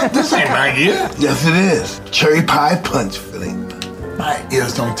 it's not. This ain't my ear. Yes, it is. Cherry pie punch filling. My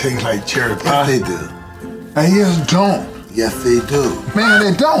ears don't taste like cherry pie. Yes, they do. My ears don't. Yes, they do. Man,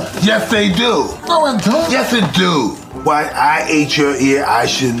 they don't. Yes, they do. No, it don't. Yes, it do. Why, I ate your ear, I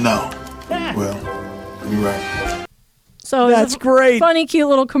should know. Well, you're right. So That's great. Funny, cute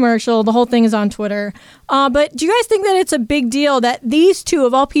little commercial. The whole thing is on Twitter. But do you guys think that it's a big deal that these two,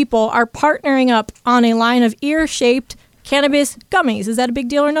 of all people, are partnering up on a line of ear-shaped cannabis gummies? Is that a big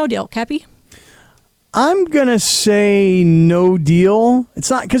deal or no deal, Cappy? I'm going to say no deal. It's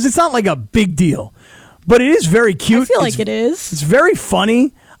not, because it's not like a big deal. But it is very cute. I feel like it is. It's very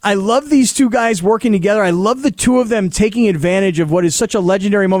funny. I love these two guys working together. I love the two of them taking advantage of what is such a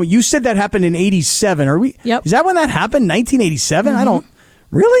legendary moment. You said that happened in 87. Are we? Yep. Is that when that happened? 1987? I don't.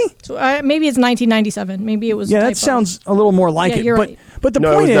 Really? So maybe it's 1997. Maybe it was. Yeah, a that typo. sounds a little more like it. You're right. But the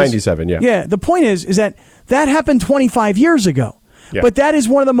No, point it was is 97, yeah. Yeah, the point is that happened 25 years ago. Yeah. But that is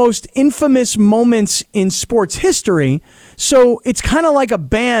one of the most infamous moments in sports history. So it's kind of like a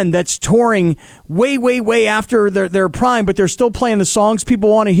band that's touring way after their prime, but they're still playing the songs people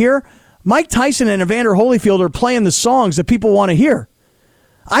want to hear. Mike Tyson and Evander Holyfield are playing the songs that people want to hear.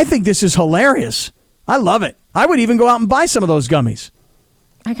 I think this is hilarious. I love it. I would even go out and buy some of those gummies.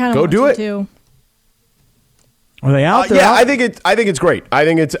 I kind of Go want do to it. too. Are they out there? Yeah, I think it's great. I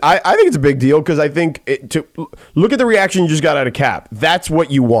think it's a big deal because I think to look at the reaction you just got out of Cap. That's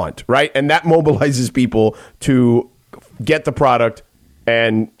what you want, right? And that mobilizes people to get the product,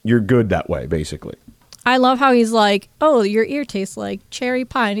 and you're good that way, basically. I love how he's like, "Oh, your ear tastes like cherry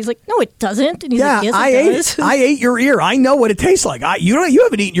pie," and he's like, "No, it doesn't." And he's Yeah, like, "Yes, I it ate does." it. I ate your ear. I know what it tastes like. You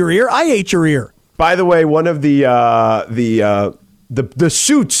haven't eaten your ear. I ate your ear. By the way, one of the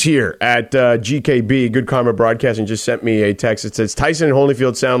suits here at GKB, Good Karma Broadcasting, just sent me a text. It says Tyson and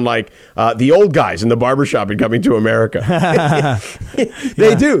Holyfield sound like the old guys in the barbershop in Coming to America.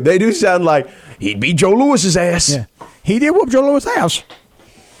 They do. They do sound like he'd beat Joe Lewis's ass. Yeah. He did whoop Joe Lewis's ass.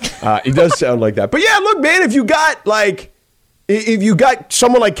 It does sound like that. But yeah, look, man, if you got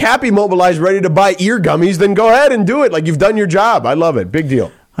someone like Cappy mobilized ready to buy ear gummies, then go ahead and do it. Like, you've done your job. I love it. Big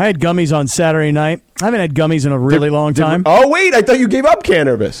deal. I had gummies on Saturday night. I haven't had gummies in a really long time. Oh, wait, I thought you gave up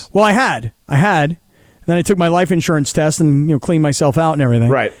cannabis. Well, I had. And then I took my life insurance test and cleaned myself out and everything.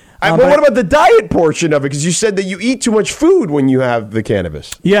 Right. But what about the diet portion of it? Because you said that you eat too much food when you have the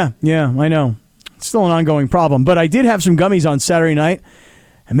cannabis. Yeah, I know. It's still an ongoing problem. But I did have some gummies on Saturday night.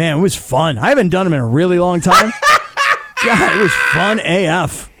 And, man, it was fun. I haven't done them in a really long time. God, it was fun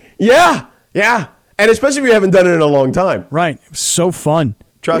AF. Yeah. And especially if you haven't done it in a long time. Right. It was so fun.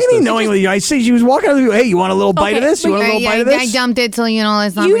 Trust what do you mean us. knowingly? I say she was walking out the hey, you want a little bite of this? You want a little bite of this? I dumped it till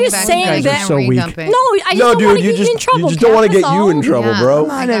it's not You bring it just back. saying You guys that- are so weak. redump it. No, I just don't want to get you in trouble. You just don't want to Cap, get that's you in all. trouble, Yeah. bro. I'm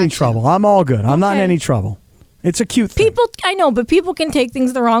not in I any got you. trouble. I'm all good. I'm not in Okay. any trouble. It's a cute thing. People, I know, but people can take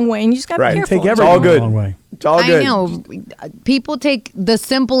things the wrong way, and you just got to Right. be careful. Take It's everything all good. the wrong way. It's all good. I know. People take the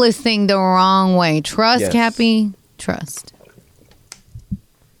simplest thing the wrong way. Trust, Yes. Cappy. Trust.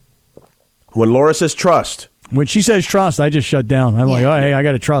 When Laura says trust, When she says trust, I just shut down. I'm like, oh, hey, I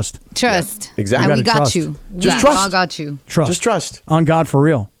got to trust. Trust. exactly. And we Gotta got trust. you. Just We trust. all got you. Trust. just trust. On God for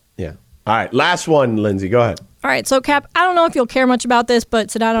real. Yeah. All right. Last one, Lindsay. Go ahead. All right, so Cap, I don't know if you'll care much about this, but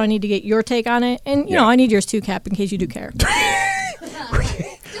Sedano, I need to get your take on it, and you know, I need yours too, Cap, in case you do care.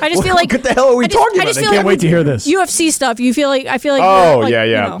 I just feel like What the hell are we talking I about? just I feel Can't like wait to hear this. UFC stuff. I feel like. Oh, you're, like, yeah.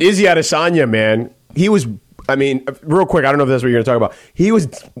 you know. Izzy Adesanya, man. He was, I mean, real quick, I don't know if that's what you're going to talk about. He was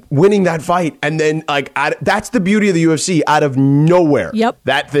winning that fight, and then, that's the beauty of the UFC. Out of nowhere, Yep.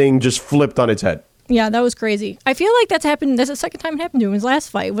 that thing just flipped on its head. Yeah, that was crazy. I feel like that's happened. That's the second time it happened to him. His last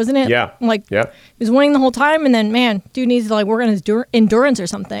fight, wasn't it? Yeah. He was winning the whole time, and then man, dude needs to work on his endurance or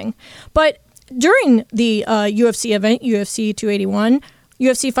something. But during the UFC event, UFC 281,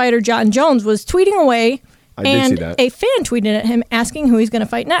 UFC fighter John Jones was tweeting away. I did see And that. a fan tweeted at him asking who he's going to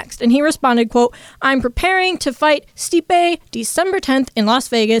fight next. And he responded, quote, "I'm preparing to fight Stipe December 10th in Las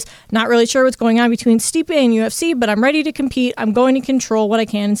Vegas. Not really sure what's going on between Stipe and UFC, but I'm ready to compete. I'm going to control what I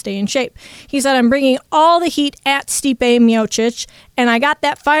can and stay in shape." He said, "I'm bringing all the heat at Stipe Miocic, and I got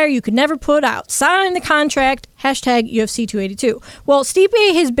that fire you could never put out. Sign the contract, hashtag UFC 282. Well,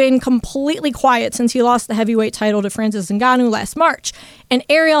 Stipe has been completely quiet since he lost the heavyweight title to Francis Ngannou last March. And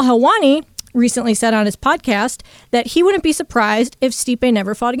Ariel Helwani recently said on his podcast that he wouldn't be surprised if Stipe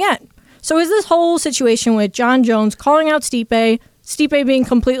never fought again. So is this whole situation with John Jones calling out Stipe being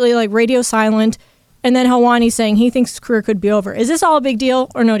completely radio silent, and then Helwani saying he thinks his career could be over. Is this all a big deal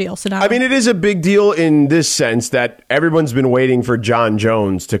or no deal? I mean, it is a big deal in this sense that everyone's been waiting for John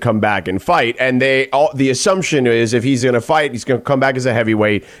Jones to come back and fight. And the assumption is if he's going to fight, he's going to come back as a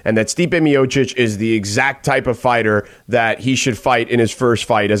heavyweight, and that Stipe Miocic is the exact type of fighter that he should fight in his first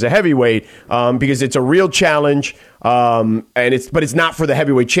fight as a heavyweight, because it's a real challenge. But it's not for the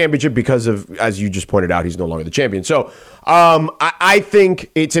heavyweight championship because of, as you just pointed out, he's no longer the champion. So I think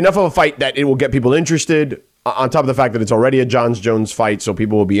it's enough of a fight that it will get people interested, on top of the fact that it's already a John Jones fight, so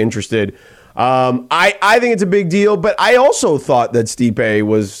people will be interested. I think it's a big deal, but I also thought that Stipe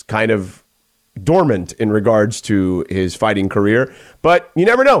was kind of dormant in regards to his fighting career. But you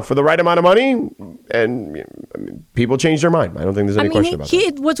never know. For the right amount of money, and people change their mind. I don't think there's any question about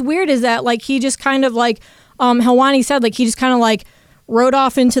that. What's weird is that he just kind of Helwani said, he just kind of rode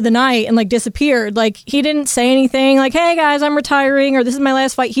off into the night and disappeared. He didn't say anything hey guys, I'm retiring, or this is my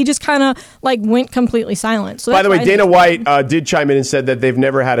last fight. He just kind of went completely silent. So by the way, Dana White did chime in and said that they've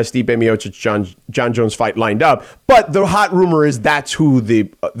never had a Stipe Miocic John Jones fight lined up, but the hot rumor is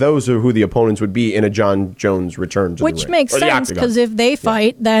those are who the opponents would be in a John Jones return to the ring. Which makes sense, because if they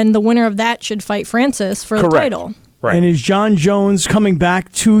fight, then the winner of that should fight Francis for the title. Right. And is John Jones coming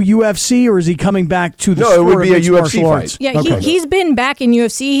back to UFC, or is he coming back to the sport it would be of a UFC fight. Yeah, okay. He's been back in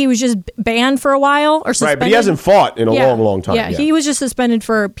UFC. He was just banned for a while, or suspended. Right, but he hasn't fought in a long, long time. Yeah, he was just suspended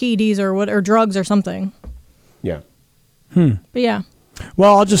for PEDs or drugs or something. Yeah. But yeah.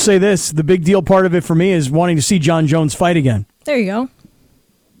 Well, I'll just say this. The big deal part of it for me is wanting to see John Jones fight again. There you go.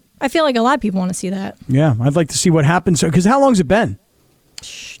 I feel like a lot of people want to see that. Yeah, I'd like to see what happens. Because how long's it been?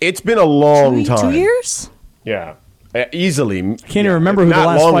 It's been a long time. 2 years? Yeah. Easily. I can't even remember who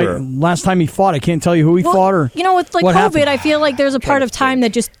the last time he fought. I can't tell you who he fought or with COVID, happened. I feel like there's a part of time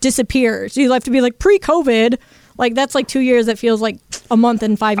that just disappears. You have to be pre-COVID. That's 2 years. That feels like a month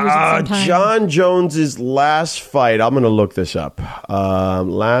and 5 years at the same time. John Jones's last fight, I'm going to look this up.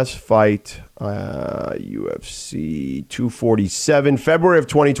 Last fight, UFC 247, February of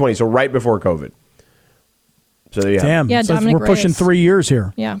 2020, so right before COVID. So there you have it. Yeah, so Dominic we're pushing Reyes. 3 years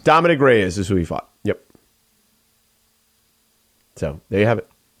here. Yeah. Dominic Reyes is who he fought. Yep. So there you have it.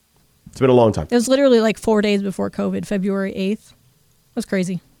 It's been a long time. It was literally 4 days before COVID, February 8th. It was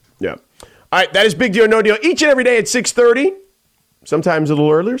crazy. Yeah. All right, that is Big Deal, No Deal. Each and every day at 6:30. Sometimes a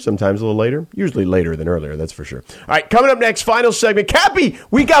little earlier, sometimes a little later. Usually later than earlier, that's for sure. All right, coming up next, final segment. Cappy,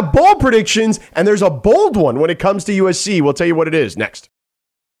 we got bowl predictions, and there's a bold one when it comes to USC. We'll tell you what it is next.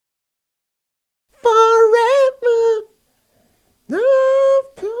 Forever.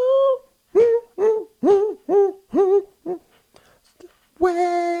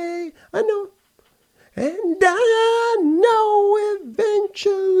 Way I know, and I know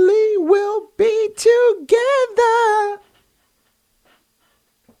eventually we'll be together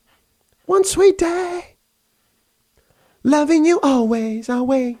one sweet day, loving you always. I'll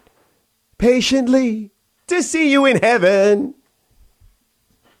wait patiently to see you in heaven.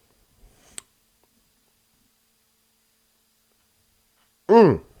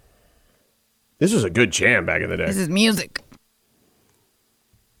 This was a good jam back in the day. This is music.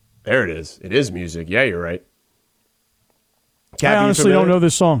 There it is. It is music. Yeah, you're right. I honestly don't know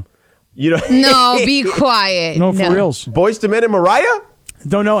this song. You know? No, be quiet. No, for reals. Boyz II Men and Mariah?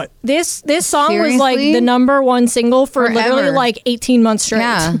 Don't know it. This song Seriously? was the #1 single for Forever. literally 18 months straight.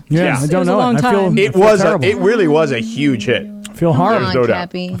 Yeah. Yeah, I don't was a know long it. time. It really was a huge hit. I feel horrible. Come no on, doubt.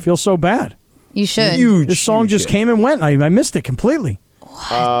 Cappy. I feel so bad. You should. Huge. This song just came and went. I missed it completely.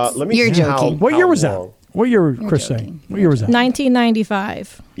 Let me You're see joking. What year was that? long. What year, Chris say? What year was that?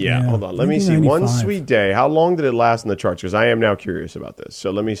 1995. Yeah, hold on. Let me see. One 1995. Sweet Day. How long did it last in the charts? Because I am now curious about this.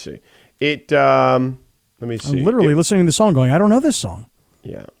 So let me see. Let me see. I'm literally listening to the song going, I don't know this song.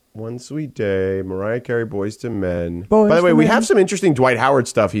 Yeah. One Sweet Day, Mariah Carey, Boyz II Men. Boyz By the way, II we Men. have some interesting Dwight Howard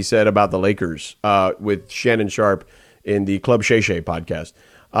stuff he said about the Lakers with Shannon Sharp in the Club Shay Shay podcast.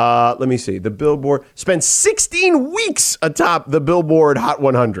 Let me see. The Billboard spent 16 weeks atop the Billboard Hot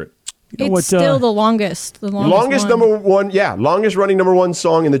 100. You know It's still the longest. Longest one. longest running #1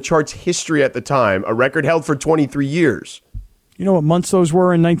 song in the charts history at the time. A record held for 23 years. You know what months those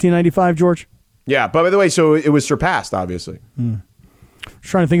were in 1995, George? Yeah, but by the way, so it was surpassed, obviously. I'm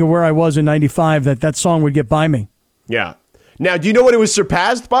trying to think of where I was in 95 that song would get by me. Yeah. Now, do you know what it was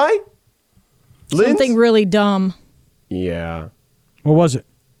surpassed by? Linz? Something really dumb. Yeah. What was it?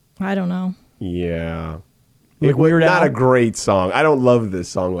 I don't know. Yeah. Like It was Weird not Al? a great song. I don't love this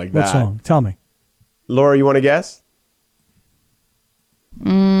song like What that. song? Tell me. Laura, you want to guess?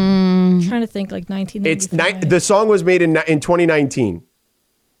 I'm trying to think 1995. It's the song was made in 2019.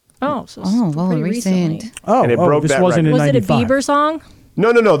 Oh, so Oh, well, pretty recent. recently. Oh, And it broke this that wasn't in Was it a 95. Bieber song?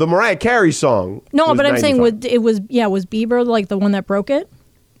 No. The Mariah Carey song. No, was but I'm saying 95. was Bieber like the one that broke it?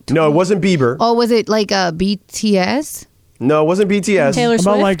 No, it wasn't Bieber. Oh, was it like a BTS? No, it wasn't BTS. Taylor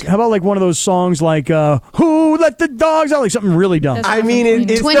Swift. How about like one of those songs like "Who Let the Dogs Out"? Like something really dumb. I mean,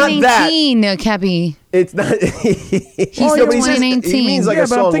 it's not that. 2019, Cappy. It's not. He He said says- 2019. He means like yeah, a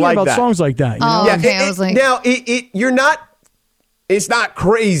but I'm song thinking like about that. songs like that. You know? Oh, okay. I was like, now you're not. It's not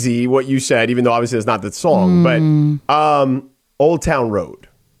crazy what you said, even though obviously it's not the song. But Old Town Road.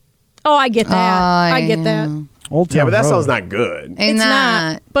 Oh, I get that. I get that. Old Town Yeah, but that Road. song's not good. It's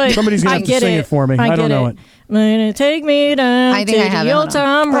not. But Somebody's gonna I have to get sing it for me. I don't get know it. Gonna take me down I think to I have the it. old Hold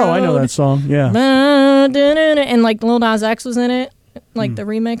on. town road. Oh, I know that song. Yeah. And like Lil Nas X was in it, like the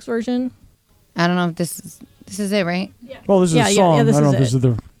remix version. I don't know if this is it, right? Well, this is Yeah, a yeah, song. yeah, this I don't know is if this it.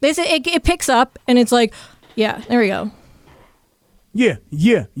 is the. They say it picks up and it's like, yeah, there we go. Yeah.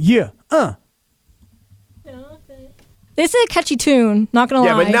 This is a catchy tune. Not gonna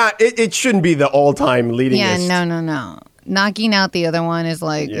Yeah, lie. but not. It shouldn't be the all-time leading. Yeah, no. Knocking out the other one is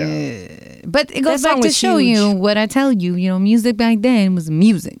like, but it goes That back song to was show huge. you what I tell you. You know, music back then was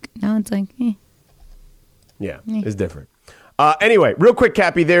music. Now it's like, Yeah, it's different. Anyway, real quick,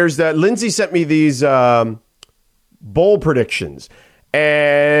 Cappy. There's Lindsay sent me these bowl predictions,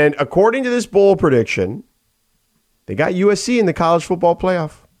 and according to this bowl prediction, they got USC in the college football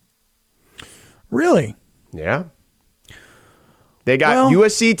playoff. Really? Yeah. They got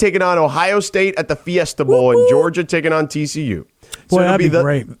USC taking on Ohio State at the Fiesta Bowl and Georgia taking on TCU. Boy, it'll that'd be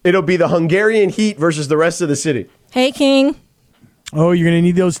great. It'll be the Hungarian Heat versus the rest of the city. Hey, King. Oh, you're gonna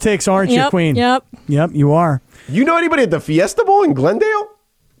need those ticks, aren't you, Queen? Yep. Yep, you are. You know anybody at the Fiesta Bowl in Glendale?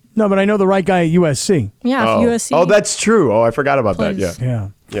 No, but I know the right guy at USC. Yeah, Oh. USC. Oh, that's true. Oh, I forgot about that. Yeah. Plays. Yeah.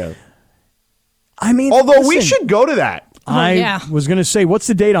 Yeah. I mean, Although we listen, should go to that. I yeah. was gonna say, what's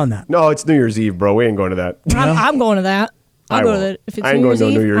the date on that? No, it's New Year's Eve, bro. We ain't going to that. I'm going to that. I'll I go won't. to that. If it's I ain't New going Year's to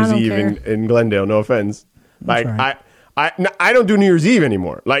no New Eve, Year's I don't Eve care. in Glendale. No offense. Like right. I don't do New Year's Eve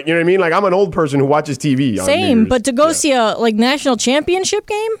anymore. Like, you know what I mean? Like, I'm an old person who watches TV. On New Same, Year's. but to go Yeah. see a like national championship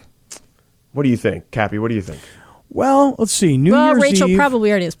game. What do you think, Cappy? What do you think? Well, let's see. New Well, Year's Rachel Eve. probably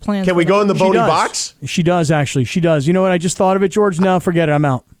already has plans. Can we for go that. in the She Boney does. box? She does, actually. She does. You know what? I just thought of it, George. No, forget it. I'm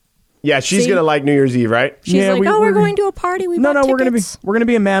out. Yeah, she's See? gonna like New Year's Eve, right? She's Yeah, like, we're going to a party. We No, bought we're gonna be tickets."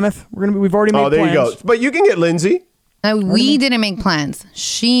 in Mammoth. We've already made Oh, there you plans. go. But you can get Lindsay. we didn't make plans.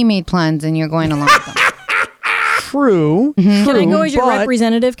 She made plans, and you're going along with them. True. Can I go as your but-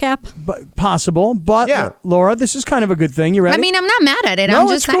 representative, Cap? But possible. But Yeah. Laura, this is kind of a good thing. You ready? I mean, I'm not mad at it. No, I'm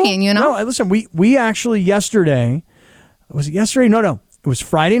it's just cool. saying, you know. No, listen, we actually yesterday, was it yesterday? No. It was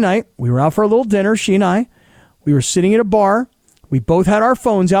Friday night. We were out for a little dinner, she and I. We were sitting at a bar. We both had our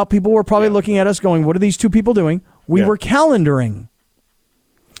phones out. People were probably looking at us going, what are these two people doing? We Yeah. were calendaring.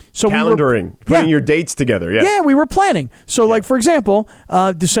 So Calendaring, putting your dates together. Yeah. Yeah, we were planning. So, like, for example,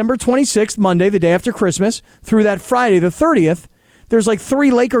 December 26th, Monday, the day after Christmas, through that Friday, the 30th, there's like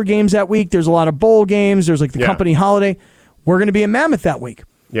 3 Laker games that week. There's a lot of bowl games. There's like the company holiday. We're going to be in Mammoth that week.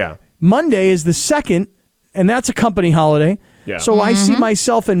 Yeah. Monday is the 2nd, and that's a company holiday. Yeah. So I see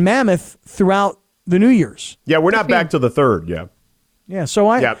myself in Mammoth throughout the New Year's. Yeah, we're not back till the 3rd. Yeah. Yeah, so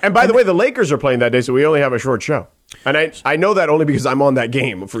I... Yeah. And by the way, the Lakers are playing that day, so we only have a short show. And I know that only because I'm on that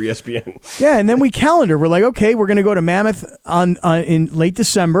game for ESPN. Yeah, and then we calendar. We're like, okay, we're going to go to Mammoth in late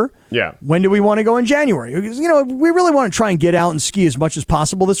December. Yeah. When do we want to go in January? Because, you know, we really want to try and get out and ski as much as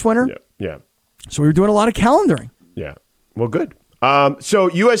possible this winter. Yeah. So we were doing a lot of calendaring. Yeah. Well, good. So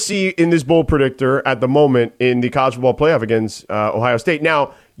USC in this bowl predictor at the moment in the college football playoff against Ohio State.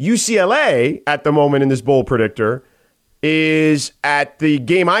 Now, UCLA at the moment in this bowl predictor is at the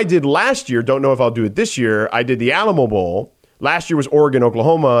game I did last year. Don't know if I'll do it this year. I did the Alamo Bowl. Last year was Oregon,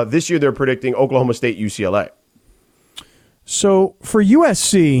 Oklahoma. This year they're predicting Oklahoma State, UCLA. So for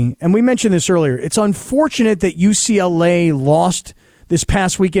USC, and we mentioned this earlier, it's unfortunate that UCLA lost this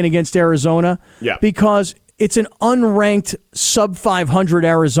past weekend against Arizona. Yeah. Because it's an unranked sub 500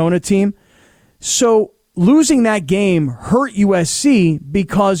 Arizona team. So losing that game hurt USC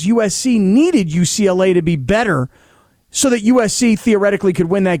because USC needed UCLA to be better so that USC theoretically could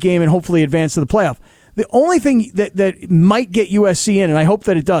win that game and hopefully advance to the playoff. The only thing that might get USC in, and I hope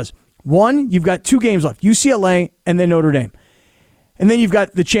that it does, one, you've got 2 games left, UCLA and then Notre Dame. And then you've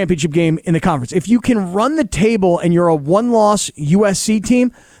got the championship game in the conference. If you can run the table and you're a 1-loss USC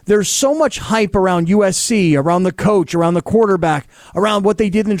team, there's so much hype around USC, around the coach, around the quarterback, around what they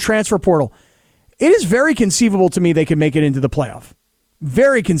did in the transfer portal. It is very conceivable to me they could make it into the playoff.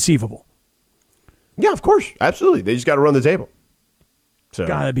 Very conceivable. Yeah, of course. Absolutely. They just got to run the table. So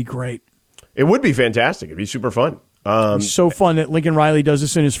God, that'd be great. it would be fantastic. It'd be super fun. It's so fun that Lincoln Riley does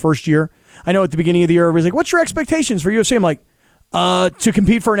this in his first year. I know at the beginning of the year, everybody's like, what's your expectations for USC? I'm like, to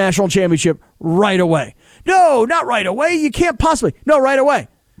compete for a national championship right away. No, not right away. You can't possibly. No, right away.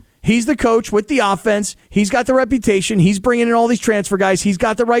 He's the coach with the offense. He's got the reputation. He's bringing in all these transfer guys. He's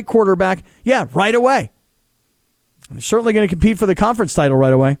got the right quarterback. Yeah, right away. They're certainly going to compete for the conference title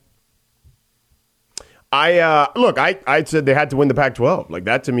right away. I said they had to win the Pac-12. Like,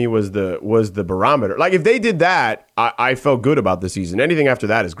 that to me was the barometer. Like, if they did that, I felt good about the season. Anything after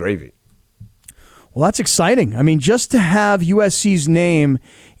that is gravy. Well, that's exciting. I mean, just to have USC's name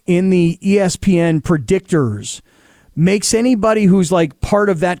in the ESPN predictors makes anybody who's like part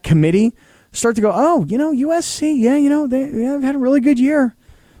of that committee start to go, oh, USC, they've had a really good year.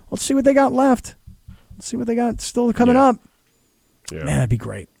 Let's see what they got left. Let's see what they got still coming up. Yeah. Man, that'd be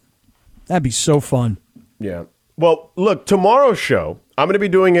great. That'd be so fun. Yeah. Well, look, tomorrow's show, I'm going to be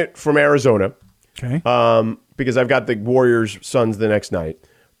doing it from Arizona. Okay. Because I've got the Warriors Suns the next night.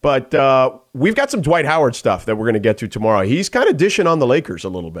 But we've got some Dwight Howard stuff that we're going to get to tomorrow. He's kind of dishing on the Lakers a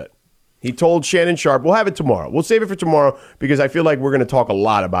little bit. He told Shannon Sharp, we'll have it tomorrow. We'll save it for tomorrow because I feel like we're going to talk a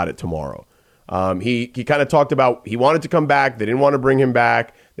lot about it tomorrow. He kind of talked about he wanted to come back. They didn't want to bring him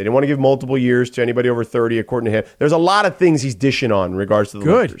back. They didn't want to give multiple years to anybody over 30, according to him. There's a lot of things he's dishing on in regards to the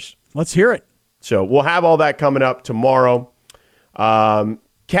Lakers. Let's hear it. So we'll have all that coming up tomorrow.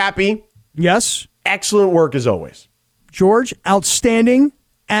 Cappy. Yes? Excellent work as always. George, outstanding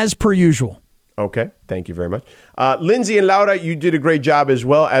as per usual. Okay. Thank you very much. Lindsay and Laura, you did a great job as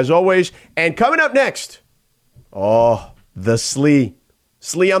well, as always. And coming up next, the Slee.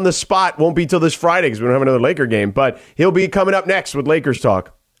 Slee on the spot won't be till this Friday because we don't have another Laker game, but he'll be coming up next with Lakers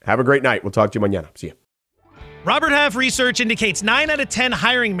Talk. Have a great night. We'll talk to you mañana. See you. Robert Half research indicates 9 out of 10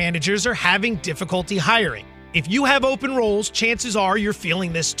 hiring managers are having difficulty hiring. If you have open roles, chances are you're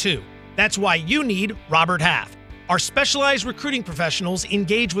feeling this too. That's why you need Robert Half. Our specialized recruiting professionals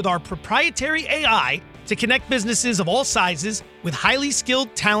engage with our proprietary AI to connect businesses of all sizes with highly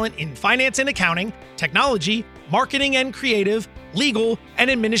skilled talent in finance and accounting, technology, marketing and creative, legal, and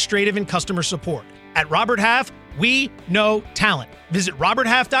administrative and customer support. At Robert Half, we know talent. Visit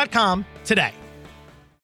roberthalf.com today.